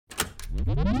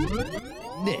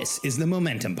This is the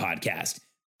Momentum Podcast.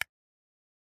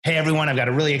 Hey everyone, I've got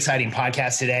a really exciting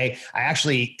podcast today. I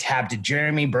actually tapped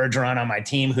Jeremy Bergeron on my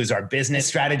team, who's our business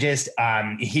strategist.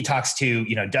 He talks to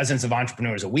dozens of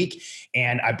entrepreneurs a week,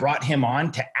 and I brought him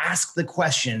on to ask the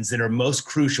questions that are most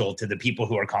crucial to the people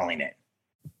who are calling in.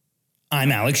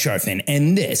 I'm Alex Sharfin,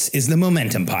 and this is the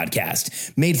Momentum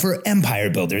Podcast, made for empire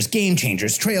builders, game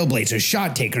changers, trailblazers,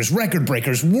 shot takers, record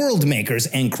breakers, world makers,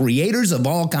 and creators of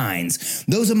all kinds.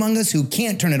 Those among us who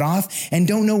can't turn it off and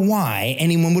don't know why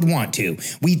anyone would want to.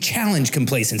 We challenge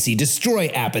complacency, destroy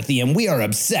apathy, and we are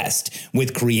obsessed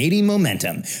with creating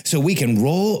momentum so we can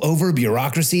roll over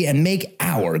bureaucracy and make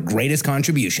our greatest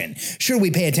contribution. Sure, we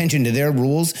pay attention to their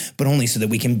rules, but only so that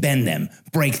we can bend them,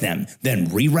 break them, then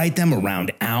rewrite them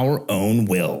around our own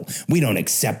will. We don't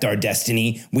accept our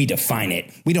destiny, we define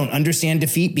it. We don't understand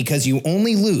defeat because you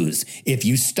only lose if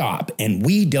you stop, and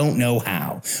we don't know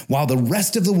how. While the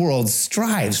rest of the world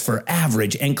strives for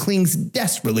average and clings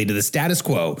desperately to the status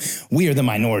quo, we are the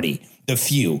minority, the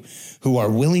few, who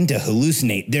are willing to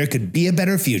hallucinate there could be a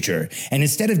better future. And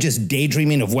instead of just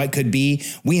daydreaming of what could be,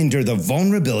 we endure the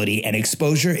vulnerability and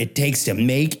exposure it takes to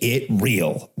make it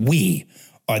real. We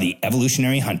are the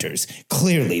evolutionary hunters,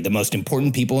 clearly the most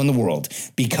important people in the world,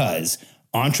 because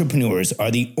entrepreneurs are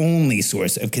the only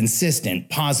source of consistent,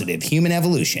 positive human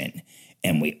evolution,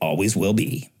 and we always will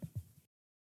be.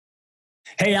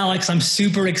 Hey, Alex, I'm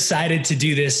super excited to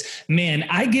do this. Man,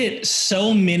 I get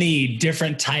so many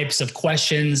different types of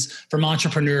questions from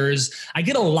entrepreneurs. I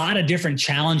get a lot of different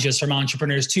challenges from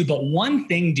entrepreneurs too. But one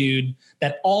thing, dude,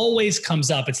 that always comes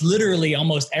up, it's literally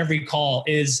almost every call,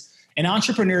 is an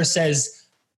entrepreneur says,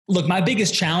 look, my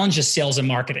biggest challenge is sales and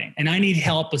marketing, and I need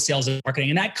help with sales and marketing.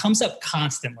 And that comes up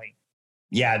constantly.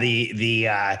 Yeah,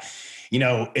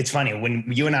 it's funny when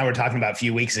you and I were talking about a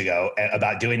few weeks ago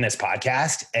about doing this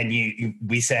podcast, and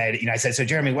we said, I said, so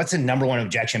Jeremy, what's the number one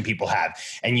objection people have?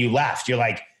 And you laughed. You're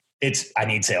like, I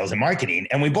need sales and marketing.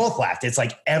 And we both laughed. It's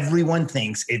like everyone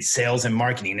thinks it's sales and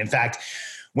marketing. In fact,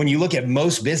 when you look at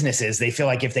most businesses, they feel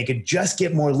like if they could just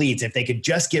get more leads, if they could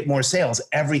just get more sales,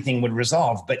 everything would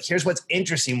resolve. But here's what's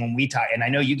interesting when we talk, and I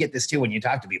know you get this too when you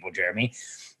talk to people, Jeremy.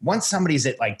 Once somebody's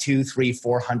at like $200,000,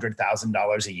 $300,000,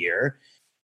 $400,000 a year,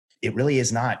 it really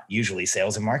is not usually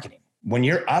sales and marketing. When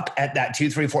you're up at that 2,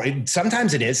 3, 4,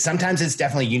 sometimes it is. Sometimes it's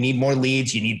definitely you need more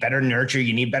leads, you need better nurture,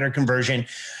 you need better conversion.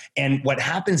 And what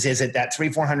happens is at that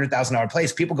 $300,000, $400,000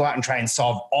 place, people go out and try and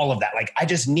solve all of that. Like, I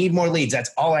just need more leads.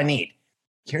 That's all I need.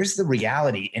 Here's the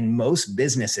reality in most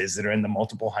businesses that are in the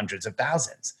multiple hundreds of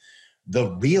thousands. The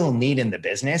real need in the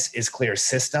business is clear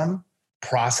system,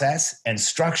 process, and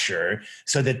structure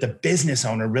so that the business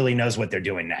owner really knows what they're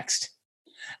doing next.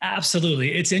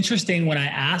 Absolutely. It's interesting when I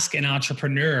ask an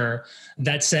entrepreneur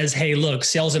that says, hey, look,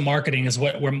 sales and marketing is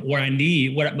where I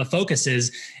need, what my focus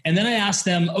is. And then I ask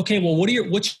them, okay, well, what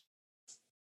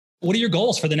are your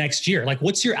goals for the next year? Like,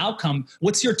 what's your outcome?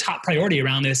 What's your top priority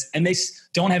around this? And they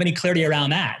don't have any clarity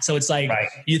around that. So it's like, right.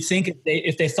 You'd think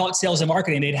if they thought sales and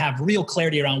marketing, they'd have real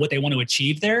clarity around what they want to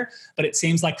achieve there. But it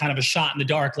seems like kind of a shot in the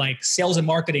dark, like sales and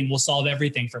marketing will solve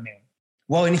everything for me.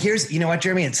 Well, and here's, you know what,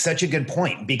 Jeremy, it's such a good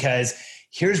point, because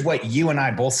here's what you and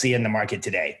I both see in the market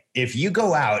today. If you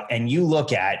go out and you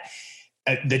look at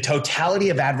the totality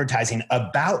of advertising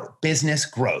about business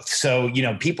growth. So,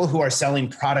 people who are selling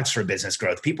products for business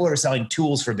growth, people who are selling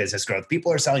tools for business growth, people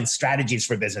who are selling strategies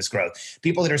for business growth,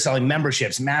 people that are selling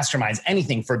memberships, masterminds,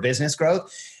 anything for business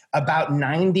growth, about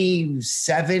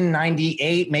 97,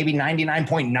 98, maybe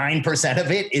 99.9%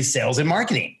 of it is sales and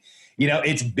marketing.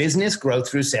 It's business growth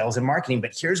through sales and marketing.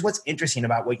 But here's what's interesting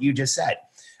about what you just said.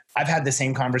 I've had the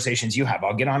same conversations you have.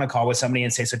 I'll get on a call with somebody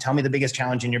and say, so tell me the biggest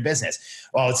challenge in your business.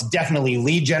 Well, it's definitely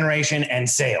lead generation and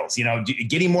sales,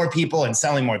 getting more people and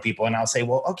selling more people. And I'll say,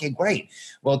 well, okay, great.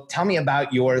 Well, tell me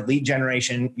about your lead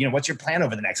generation. What's your plan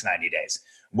over the next 90 days?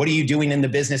 What are you doing in the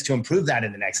business to improve that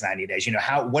in the next 90 days?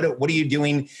 What are you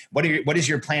doing? What is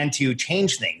your plan to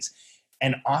change things?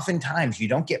 And oftentimes you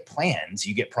don't get plans,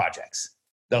 you get projects.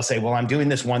 They'll say, well, I'm doing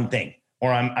this one thing,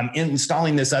 or I'm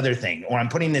installing this other thing, or I'm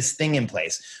putting this thing in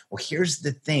place. Well, here's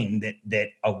the thing that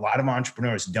a lot of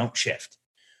entrepreneurs don't shift.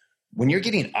 When you're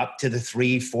getting up to the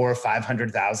 3, 4,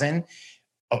 500,000,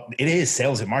 it is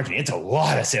sales and marketing. It's a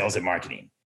lot of sales and marketing.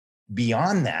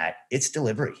 Beyond that, it's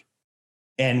delivery.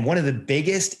 And one of the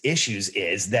biggest issues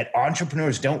is that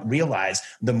entrepreneurs don't realize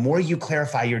the more you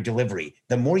clarify your delivery,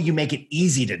 the more you make it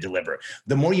easy to deliver,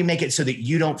 the more you make it so that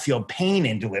you don't feel pain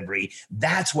in delivery,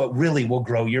 that's what really will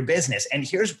grow your business. And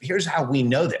here's how we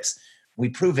know this. We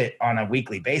prove it on a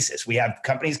weekly basis. We have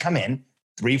companies come in,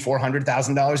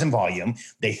 $400,000 in volume.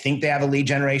 They think they have a lead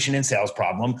generation and sales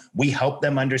problem. We help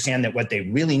them understand that what they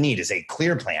really need is a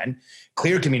clear plan,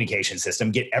 clear communication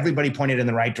system, get everybody pointed in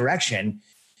the right direction.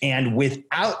 And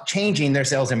without changing their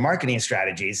sales and marketing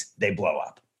strategies, they blow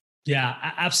up. Yeah,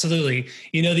 absolutely.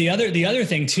 The other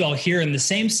thing too, I'll hear in the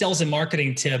same sales and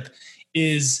marketing tip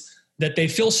is that they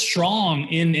feel strong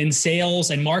in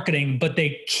sales and marketing, but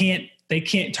they can't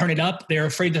turn it up. They're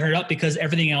afraid to turn it up because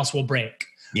everything else will break.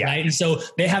 Yeah. Right. And so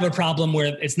they have a problem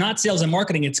where it's not sales and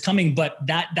marketing, it's coming, but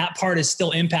that part is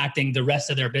still impacting the rest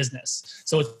of their business.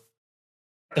 So it's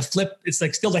the flip, it's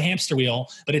like still the hamster wheel,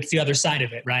 but it's the other side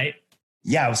of it. Right.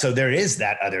 Yeah. So there is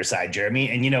that other side, Jeremy.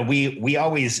 And, we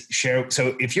always share.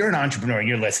 So if you're an entrepreneur and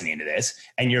you're listening to this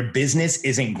and your business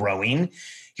isn't growing,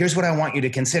 here's what I want you to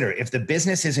consider. If the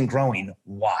business isn't growing,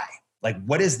 why? Like,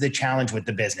 what is the challenge with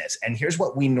the business? And here's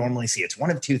what we normally see. It's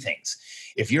one of two things.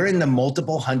 If you're in the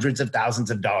multiple hundreds of thousands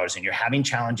of dollars and you're having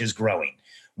challenges growing,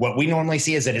 what we normally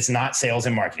see is that it's not sales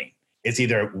and marketing. It's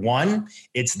either one,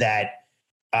 it's that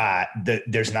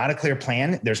there's not a clear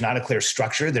plan. There's not a clear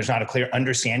structure. There's not a clear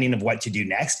understanding of what to do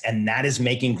next. And that is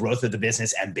making growth of the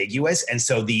business ambiguous. And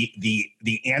so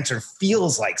the answer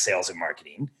feels like sales and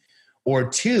marketing. Or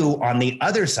two, on the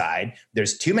other side,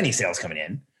 there's too many sales coming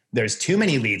in. There's too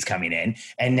many leads coming in.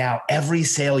 And now every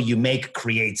sale you make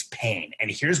creates pain. And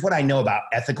here's what I know about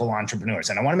ethical entrepreneurs.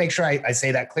 And I want to make sure I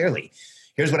say that clearly.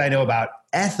 Here's what I know about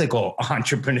ethical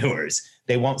entrepreneurs.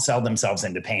 They won't sell themselves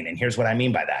into pain. And here's what I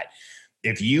mean by that.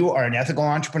 If you are an ethical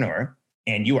entrepreneur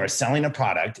and you are selling a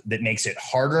product that makes it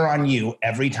harder on you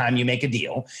every time you make a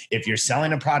deal, if you're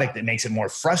selling a product that makes it more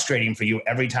frustrating for you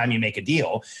every time you make a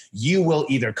deal, you will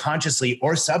either consciously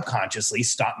or subconsciously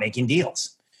stop making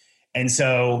deals. And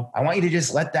so I want you to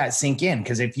just let that sink in,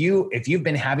 because if you've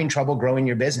been having trouble growing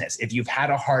your business, if you've had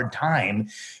a hard time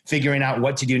figuring out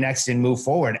what to do next and move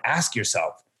forward, ask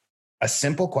yourself a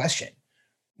simple question.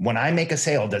 When I make a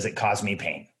sale, does it cause me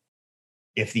pain?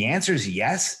 If the answer is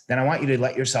yes, then I want you to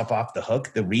let yourself off the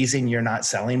hook. The reason you're not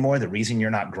selling more, the reason you're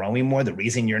not growing more, the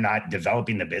reason you're not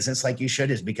developing the business like you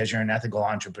should is because you're an ethical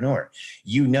entrepreneur.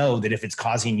 You know that if it's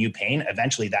causing you pain,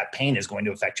 eventually that pain is going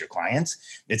to affect your clients.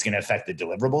 It's going to affect the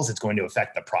deliverables. It's going to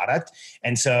affect the product.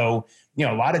 And so,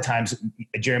 a lot of times,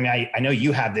 Jeremy, I know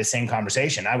you have this same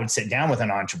conversation. I would sit down with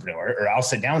an entrepreneur, or I'll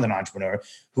sit down with an entrepreneur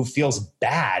who feels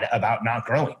bad about not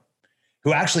growing,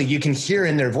 who actually you can hear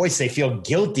in their voice, they feel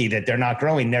guilty that they're not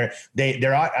growing. They're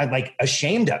like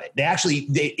ashamed of it.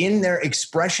 They in their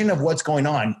expression of what's going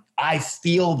on, I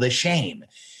feel the shame.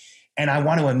 And I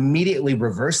want to immediately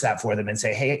reverse that for them and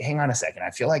say, hey, hang on a second. I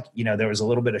feel like, there was a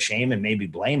little bit of shame and maybe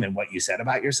blame in what you said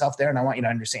about yourself there. And I want you to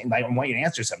understand, I want you to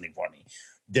answer something for me.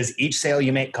 Does each sale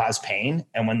you make cause pain?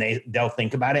 And when they'll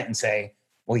think about it and say,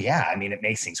 well, yeah, it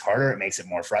makes things harder. It makes it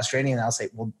more frustrating. And I'll say,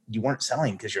 well, you weren't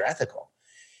selling because you're ethical.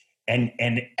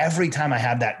 And every time I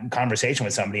have that conversation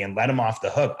with somebody and let them off the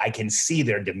hook, I can see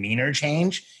their demeanor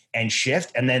change and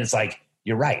shift. And then it's like,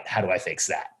 you're right. How do I fix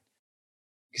that?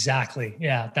 Exactly.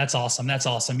 Yeah. That's awesome. That's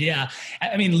awesome. Yeah.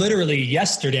 Literally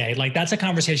yesterday, that's a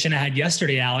conversation I had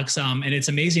yesterday, Alex. And it's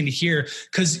amazing to hear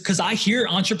because I hear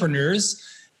entrepreneurs,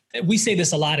 we say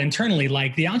this a lot internally,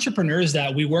 like the entrepreneurs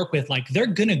that we work with, they're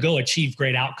going to go achieve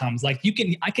great outcomes. I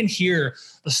can hear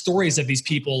the stories of these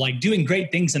people doing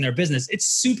great things in their business. It's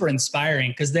super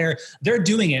inspiring because they're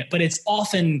doing it, but it's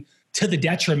often to the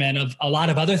detriment of a lot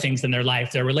of other things in their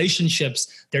life, their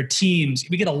relationships, their teams.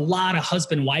 We get a lot of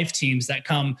husband-wife teams that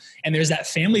come and there's that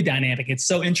family dynamic. It's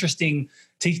so interesting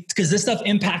because this stuff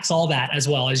impacts all that as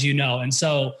well, as you know. And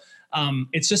so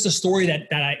it's just a story that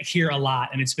I hear a lot,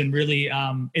 and it's been really,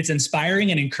 it's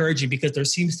inspiring and encouraging because there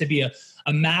seems to be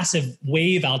a massive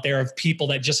wave out there of people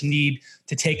that just need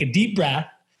to take a deep breath.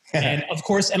 And of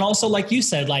course, and also, like you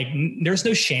said, there's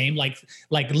no shame,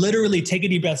 literally take a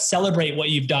deep breath, celebrate what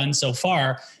you've done so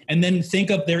far, and then think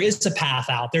of, there is a path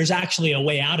out. There's actually a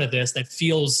way out of this that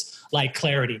feels like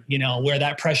clarity, where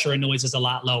that pressure and noise is a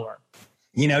lot lower.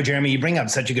 Jeremy, you bring up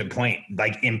such a good point.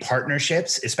 In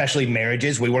partnerships, especially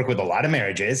marriages, we work with a lot of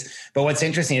marriages. But what's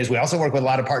interesting is we also work with a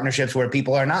lot of partnerships where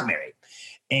people are not married.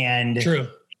 And True.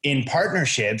 In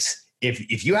partnerships,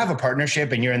 if you have a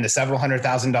partnership and you're in the several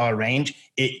 $100,000 range,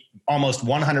 it almost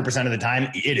 100% of the time,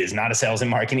 it is not a sales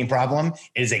and marketing problem.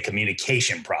 It is a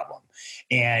communication problem.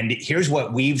 And here's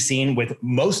what we've seen with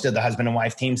most of the husband and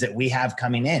wife teams that we have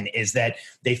coming in is that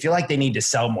they feel like they need to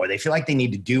sell more. They feel like they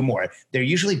need to do more. They're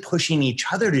usually pushing each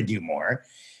other to do more,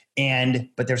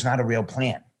 but there's not a real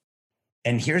plan.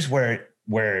 And here's where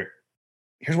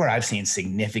I've seen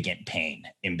significant pain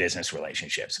in business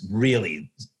relationships, really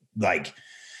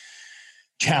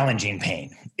challenging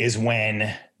pain, is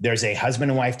when there's a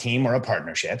husband and wife team or a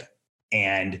partnership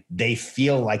and they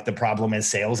feel like the problem is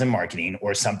sales and marketing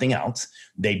or something else.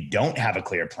 They don't have a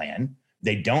clear plan.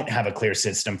 They don't have a clear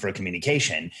system for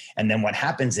communication. And then what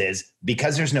happens is,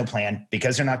 because there's no plan,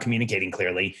 because they're not communicating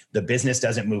clearly, the business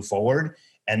doesn't move forward.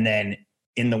 And then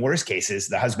in the worst cases,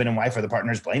 the husband and wife or the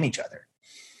partners blame each other.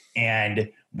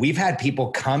 And we've had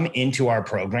people come into our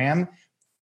program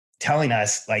telling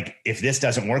us, like, if this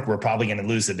doesn't work, we're probably going to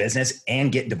lose the business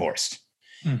and get divorced.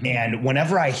 Mm-hmm. And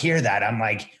whenever I hear that, I'm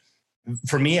like,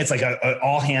 for me, it's like a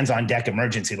all hands on deck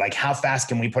emergency. Like, how fast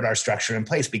can we put our structure in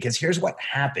place? Because here's what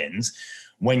happens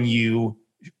when you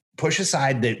push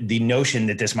aside the notion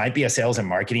that this might be a sales and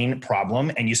marketing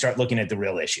problem and you start looking at the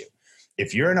real issue.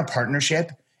 If you're in a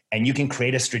partnership and you can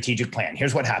create a strategic plan,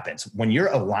 here's what happens. When you're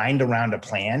aligned around a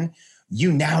plan, you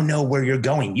now know where you're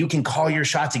going. You can call your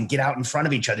shots and get out in front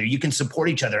of each other. You can support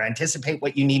each other, anticipate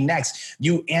what you need next.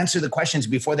 You answer the questions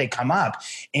before they come up,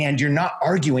 and you're not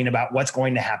arguing about what's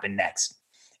going to happen next.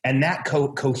 And that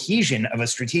cohesion of a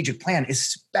strategic plan,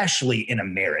 especially in a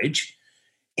marriage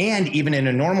and even in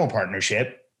a normal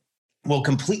partnership, will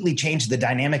completely change the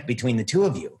dynamic between the two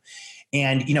of you.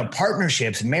 And,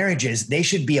 partnerships, marriages, they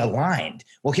should be aligned.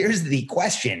 Well, here's the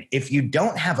question. If you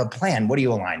don't have a plan, what are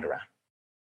you aligned around?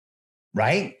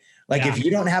 Right? Like, if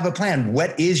you don't have a plan,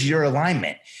 what is your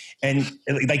alignment? And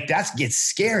like, that gets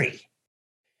scary.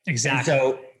 Exactly. And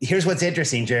so here's what's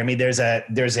interesting, Jeremy. There's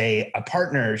a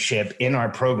partnership in our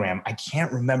program. I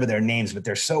can't remember their names, but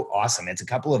they're so awesome. It's a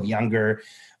couple of younger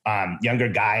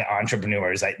guy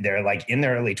entrepreneurs. They're like in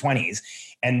their early 20s,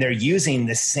 and they're using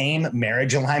the same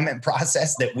marriage alignment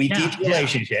process that we teach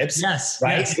relationships. Yes.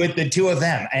 Right. Yes. With the two of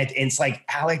them. And it's like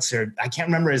Alex, or I can't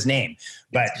remember his name,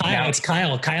 but it's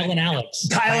Kyle and Alex.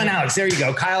 Kyle and Alex. There you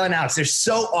go. Kyle and Alex. They're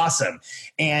so awesome.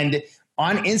 And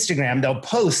on Instagram, they'll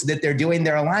post that they're doing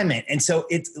their alignment. And so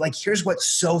it's like, here's what's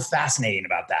so fascinating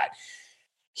about that.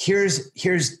 Here's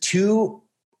two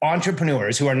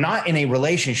entrepreneurs who are not in a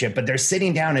relationship, but they're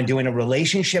sitting down and doing a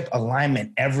relationship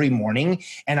alignment every morning.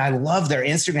 And I love their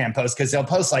Instagram posts, because they'll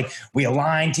post like, we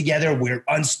align together, we're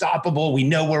unstoppable, we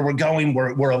know where we're going,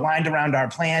 we're aligned around our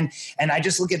plan. And I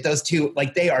just look at those two,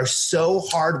 like, they are so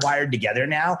hardwired together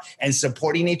now and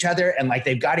supporting each other, and like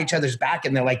they've got each other's back,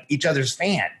 and they're like each other's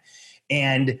fan.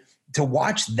 And to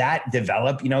watch that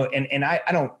develop, and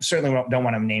I certainly don't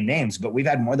want to name names, but we've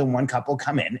had more than one couple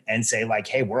come in and say like,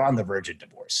 hey, we're on the verge of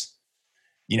divorce.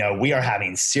 We are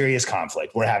having serious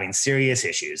conflict. We're having serious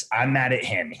issues. I'm mad at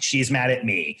him. She's mad at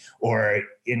me. Or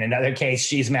in another case,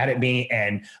 she's mad at me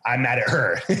and I'm mad at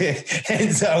her.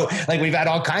 And so like, we've had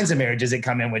all kinds of marriages that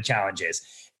come in with challenges.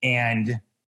 And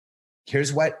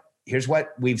here's what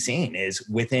we've seen is,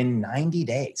 within 90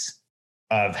 days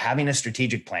of having a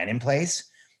strategic plan in place,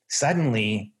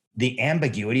 suddenly the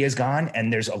ambiguity is gone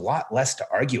and there's a lot less to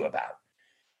argue about.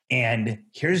 And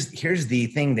here's the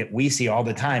thing that we see all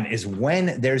the time is,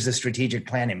 when there's a strategic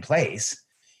plan in place,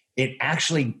 it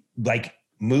actually like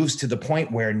moves to the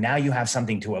point where now you have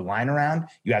something to align around,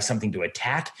 you have something to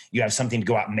attack, you have something to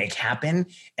go out and make happen,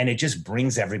 and it just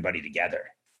brings everybody together.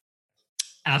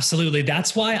 Absolutely.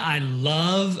 That's why I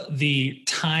love the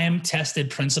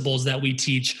time-tested principles that we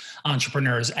teach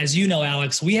entrepreneurs. As you know,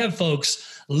 Alex, we have folks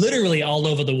literally all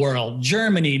over the world: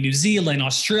 Germany, New Zealand,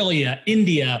 Australia,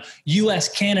 India, US,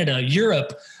 Canada,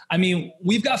 Europe. I mean,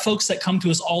 we've got folks that come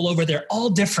to us all over. They're all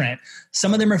different.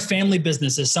 Some of them are family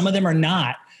businesses. Some of them are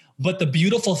not. But the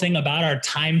beautiful thing about our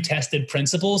time-tested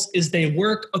principles is they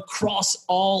work across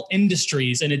all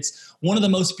industries. And it's one of the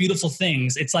most beautiful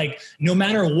things. It's like, no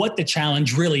matter what the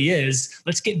challenge really is,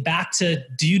 let's get back to,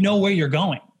 do you know where you're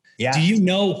going? Yeah. Do you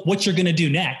know what you're going to do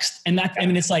next? And that, I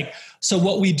mean, it's like, so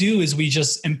what we do is we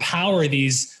just empower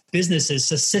these businesses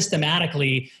to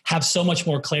systematically have so much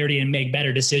more clarity and make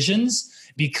better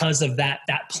decisions because of that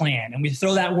plan. And we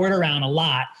throw that word around a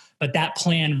lot, but that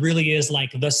plan really is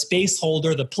like the space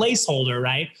holder, the placeholder,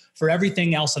 right, for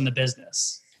everything else in the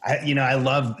business. I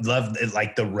love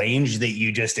like the range that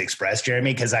you just expressed,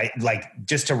 Jeremy, because I like,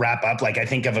 just to wrap up, like I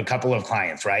think of a couple of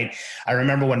clients, right? I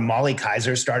remember when Molly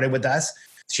Kaiser started with us,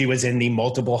 she was in the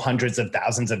multiple hundreds of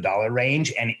thousands of dollar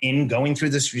range. And in going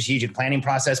through the strategic planning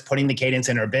process, putting the cadence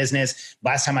in her business,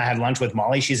 last time I had lunch with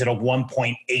Molly, she's at a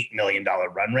 $1.8 million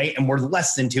run rate. And we're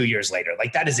less than 2 years later.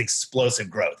 Like, that is explosive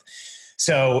growth.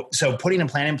 So putting a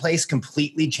plan in place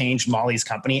completely changed Molly's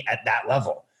company at that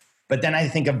level. But then I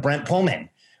think of Brent Pullman.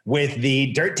 with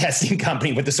the dirt testing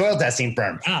company, with the soil testing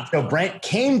firm. So Brent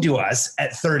came to us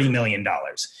at $30 million.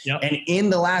 Yep. And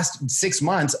in the last 6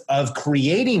 months of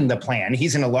creating the plan,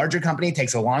 he's in a larger company, it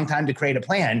takes a long time to create a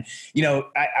plan.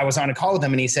 I was on a call with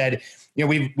him and he said,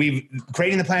 we've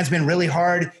creating the plan's been really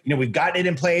hard. We've gotten it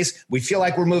in place. We feel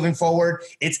like we're moving forward.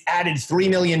 It's added $3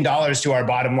 million to our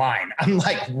bottom line. I'm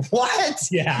like, what?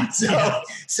 Yeah. So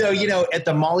at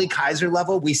the Molly Kaiser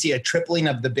level, we see a tripling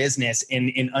of the business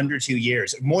in under 2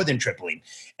 years, more than tripling.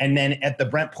 And then at the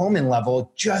Brent Pullman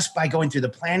level, just by going through the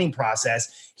planning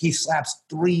process, he slaps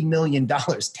 $3 million,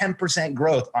 10%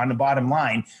 growth on the bottom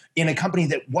line in a company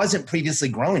that wasn't previously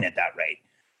growing at that rate.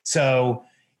 So,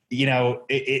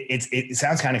 it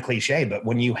sounds kind of cliche, but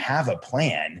when you have a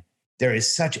plan, there is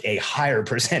such a higher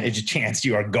percentage chance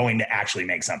you are going to actually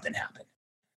make something happen.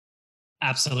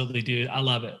 Absolutely, dude. I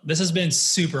love it. This has been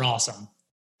super awesome.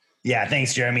 Yeah,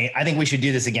 thanks, Jeremy. I think we should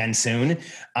do this again soon.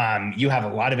 You have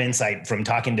a lot of insight from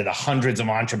talking to the hundreds of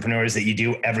entrepreneurs that you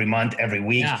do every month, every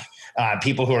week,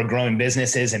 people who are growing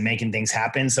businesses and making things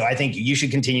happen. So I think you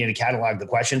should continue to catalog the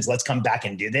questions. Let's come back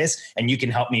and do this, and you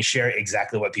can help me share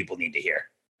exactly what people need to hear.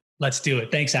 Let's do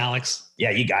it. Thanks, Alex.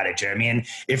 Yeah, you got it, Jeremy. And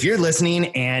if you're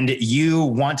listening and you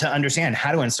want to understand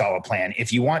how to install a plan,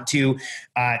 if you want to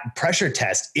pressure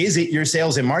test, is it your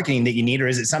sales and marketing that you need, or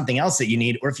is it something else that you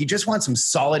need? Or if you just want some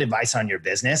solid advice on your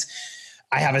business,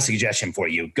 I have a suggestion for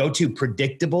you. Go to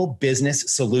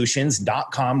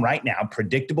predictablebusinesssolutions.com right now,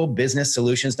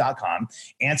 predictablebusinesssolutions.com,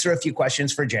 answer a few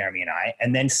questions for Jeremy and I,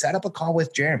 and then set up a call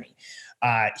with Jeremy.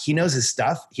 He knows his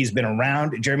stuff. He's been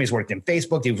around. Jeremy's worked in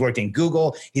Facebook. He's worked in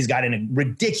Google. He's got a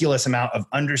ridiculous amount of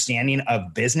understanding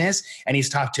of business. And he's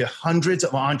talked to hundreds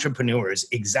of entrepreneurs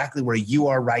exactly where you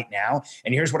are right now.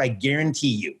 And here's what I guarantee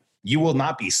you. You will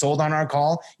not be sold on our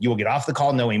call. You will get off the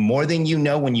call knowing more than you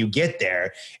know when you get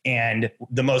there. And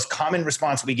the most common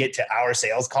response we get to our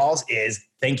sales calls is,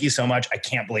 thank you so much. I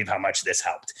can't believe how much this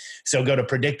helped. So go to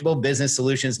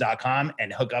predictablebusinesssolutions.com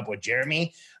and hook up with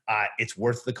Jeremy. It's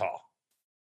worth the call.